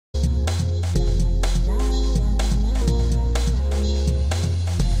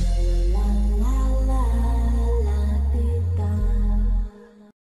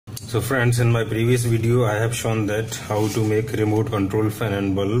So friends, in my previous video I have shown that how to make remote control fan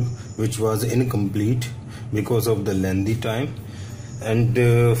and bulb, which was incomplete because of the lengthy time. And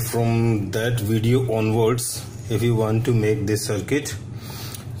from that video onwards, if you want to make this circuit,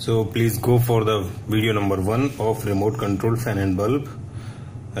 so please go for the video number 1 of remote control fan and bulb.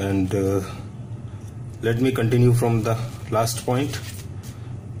 And let me continue from the last point.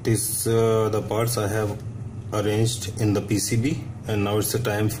 This the parts I have arranged in the PCB, and now it's the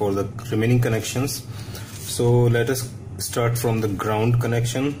time for the remaining connections. So let us start from the ground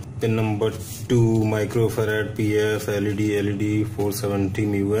connection. Pin number 2 microfarad PF, LED 470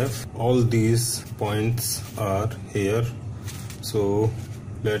 μF. All these points are here. So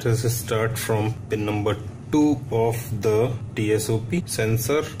let us start from pin number 2 of the TSOP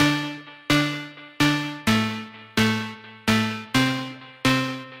sensor.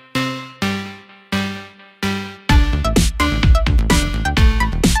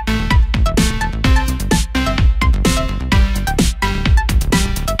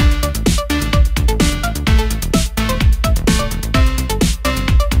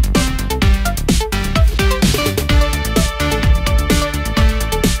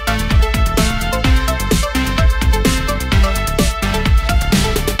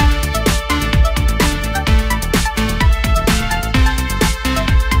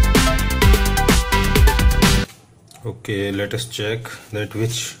 Okay, let us check that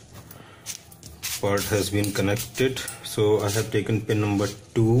which part has been connected. So I have taken pin number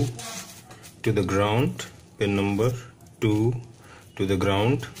 2 to the ground, pin number 2 to the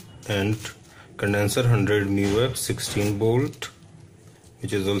ground, and condenser 100 μF 16 volt,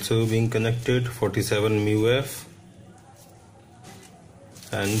 which is also being connected, 47 μF,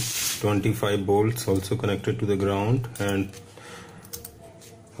 and 25 volts also connected to the ground, and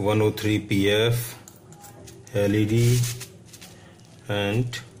 103 PF LED,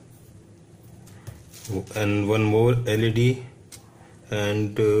 and one more LED,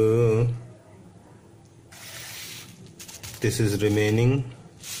 and this is remaining,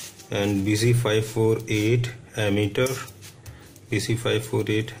 and BC548 ammeter.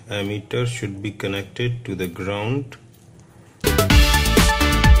 BC548 ammeter should be connected to the ground.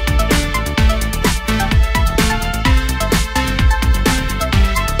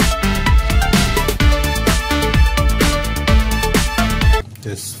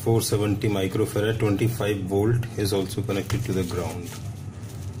 This 470 microfarad 25 volt is also connected to the ground.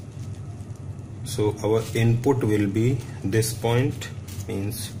 So our input will be this point,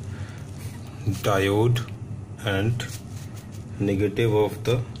 means diode and negative of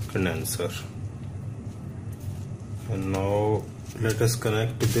the condenser. And now let us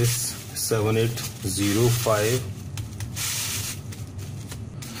connect to this 7805.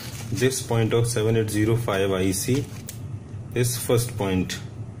 This point of 7805 IC, this first point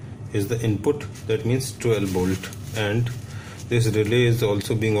is the input, that means 12 volt, and this relay is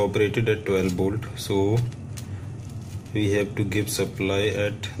also being operated at 12 volt. So we have to give supply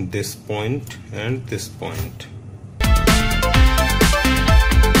at this point and this point.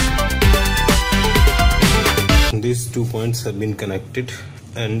 These 2 points have been connected,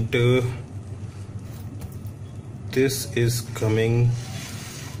 and this is coming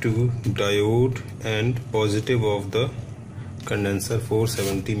to diode and positive of the condenser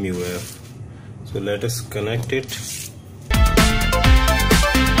 470 μF. So let us connect it.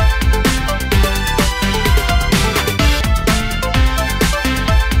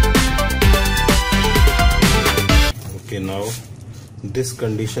 Okay, now this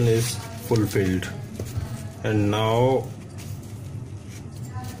condition is fulfilled, and now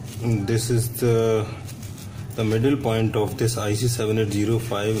this is the middle point of this IC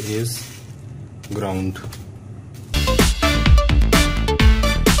 7805 is ground.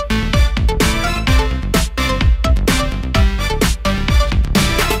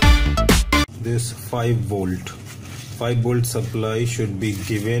 This 5 volt supply should be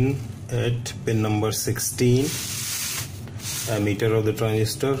given at pin number 16 ammeter of the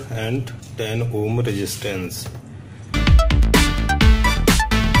transistor and 10 ohm resistance.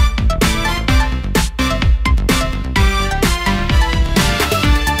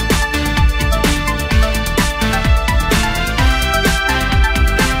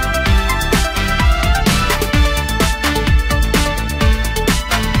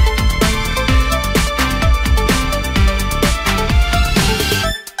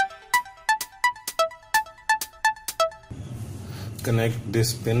 Connect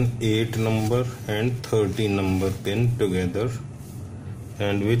this pin 8 number and 13 number pin together,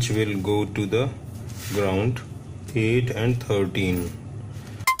 and which will go to the ground, 8 and 13.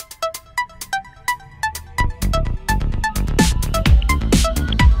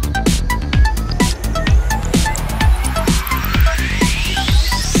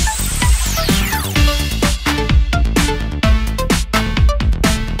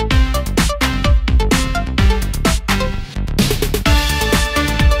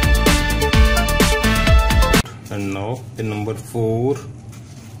 4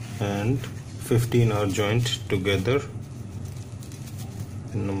 and 15 are joined together.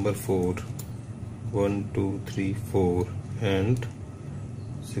 Pin number 4, 1 2 3 4 and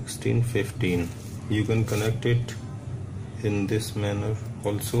 16 15. You can connect it in this manner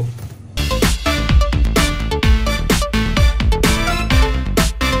also.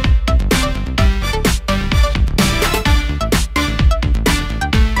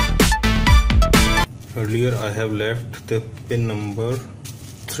 Earlier I have left the pin number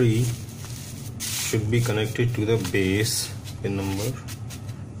 3 should be connected to the base. Pin number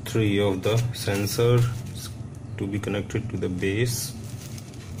 3 of the sensor to be connected to the base.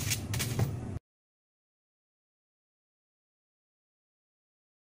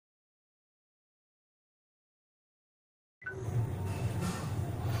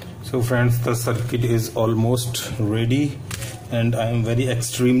 So friends, the circuit is almost ready and I am very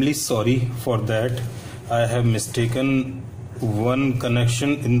extremely sorry for that. I have mistaken one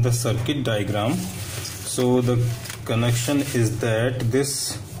connection in the circuit diagram. So the connection is that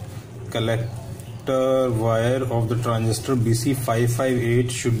this collector wire of the transistor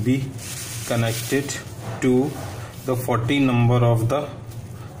BC558 should be connected to the 14 number of the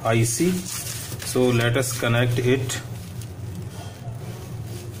IC. So let us connect it.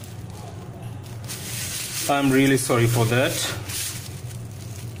 I am really sorry for that.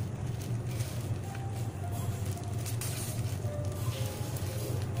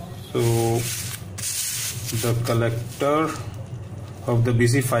 So the collector of the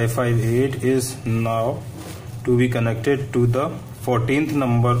BC558 is now to be connected to the 14th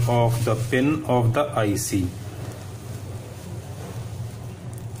number of the pin of the IC.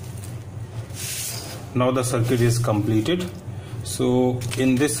 Now the circuit is completed. So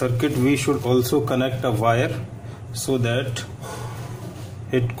in this circuit we should also connect a wire so that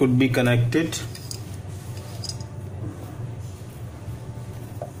it could be connected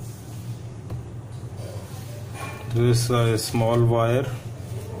this is a small wire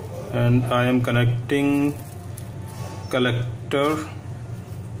and I am connecting collector.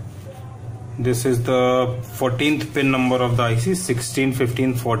 This is the 14th pin number of the IC, 16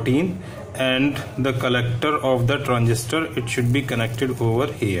 15 14, and the collector of the transistor, it should be connected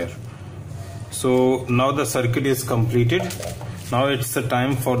over here. So now the circuit is completed. Now it's the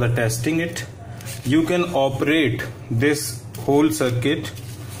time for the testing it. You can operate this whole circuit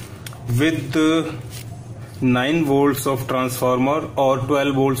with 9 volts of transformer or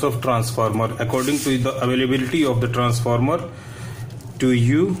 12 volts of transformer according to the availability of the transformer to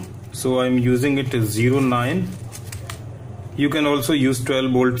you. So I'm using it as 09. You can also use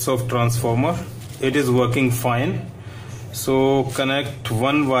 12 volts of transformer. It is working fine. So connect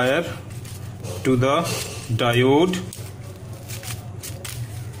one wire to the diode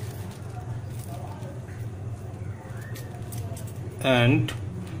and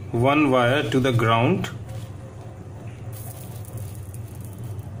one wire to the ground.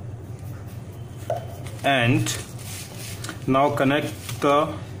 And now connect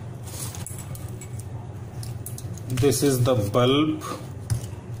this is the bulb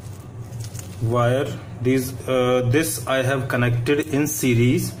wire. This I have connected in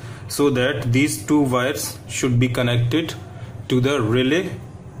series so that these two wires should be connected to the relay.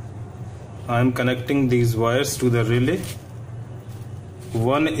 I am connecting these wires to the relay.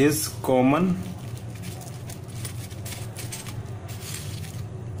 One is common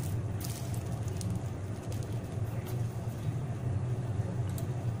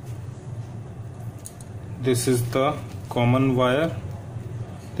this is the common wire.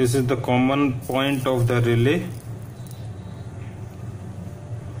 This is the common point of the relay,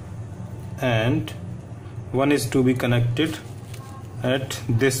 and one is to be connected at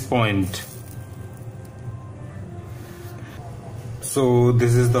this point. So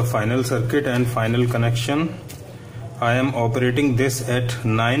this is the final circuit and final connection. I am operating this at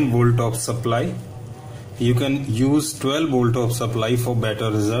 9 volt of supply. You can use 12 volt of supply for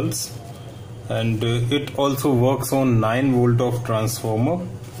better results. And it also works on 9 volt of transformer.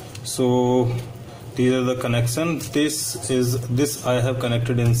 So these are the connections. This I have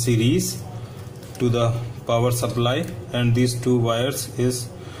connected in series to the power supply, and these two wires is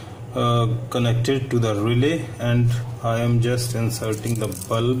connected to the relay, and I am just inserting the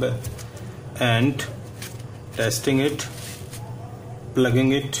bulb and testing it,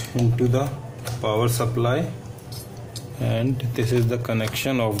 plugging it into the power supply, and this is the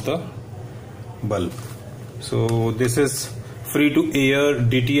connection of the bulb. So this is free to air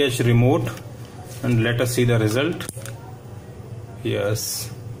DTH remote, and let us see the result.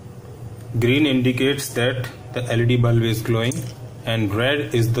 Yes, green indicates that the LED bulb is glowing and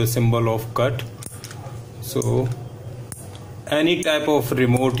red is the symbol of cut. So any type of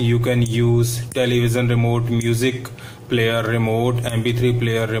remote you can use: television remote, music player remote, MP3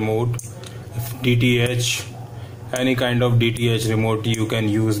 player remote, DTH, any kind of DTH remote you can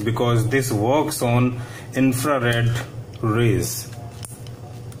use, because this works on infrared rays.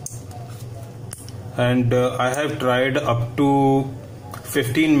 And I have tried up to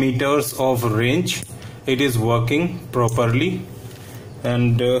 15 meters of range. It is working properly.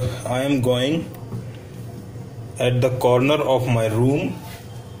 And I am going at the corner of my room,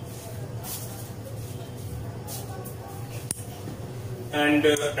 and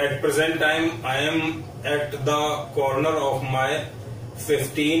at present time I am at the corner of my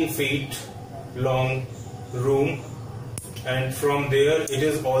 15 feet long room, and from there it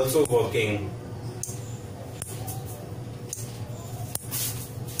is also working.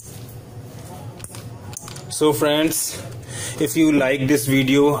 So friends, if you like this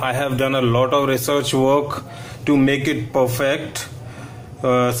video, I have done a lot of research work to make it perfect,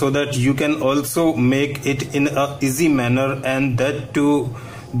 so that you can also make it in a easy manner, and that too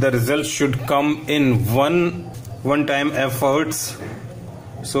the result should come in one time efforts.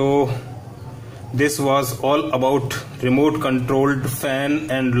 So this was all about remote controlled fan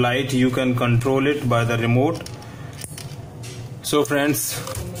and light. You can control it by the remote. So friends,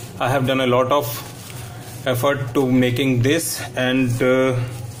 I have done a lot of effort to making this, and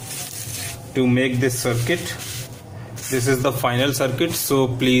to make this circuit. This is the final circuit. So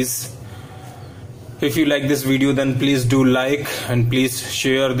please, if you like this video, then please do like, and please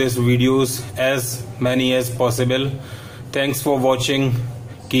share these videos as many as possible. Thanks for watching.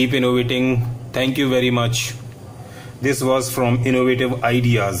 Keep innovating. Thank you very much. This was from Innovative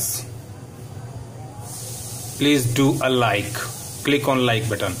Ideas. Please do a like. Click on like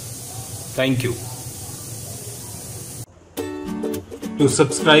button. Thank you. To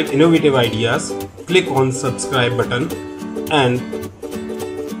subscribe Innovative Ideas, click on subscribe button and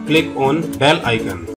click on bell icon.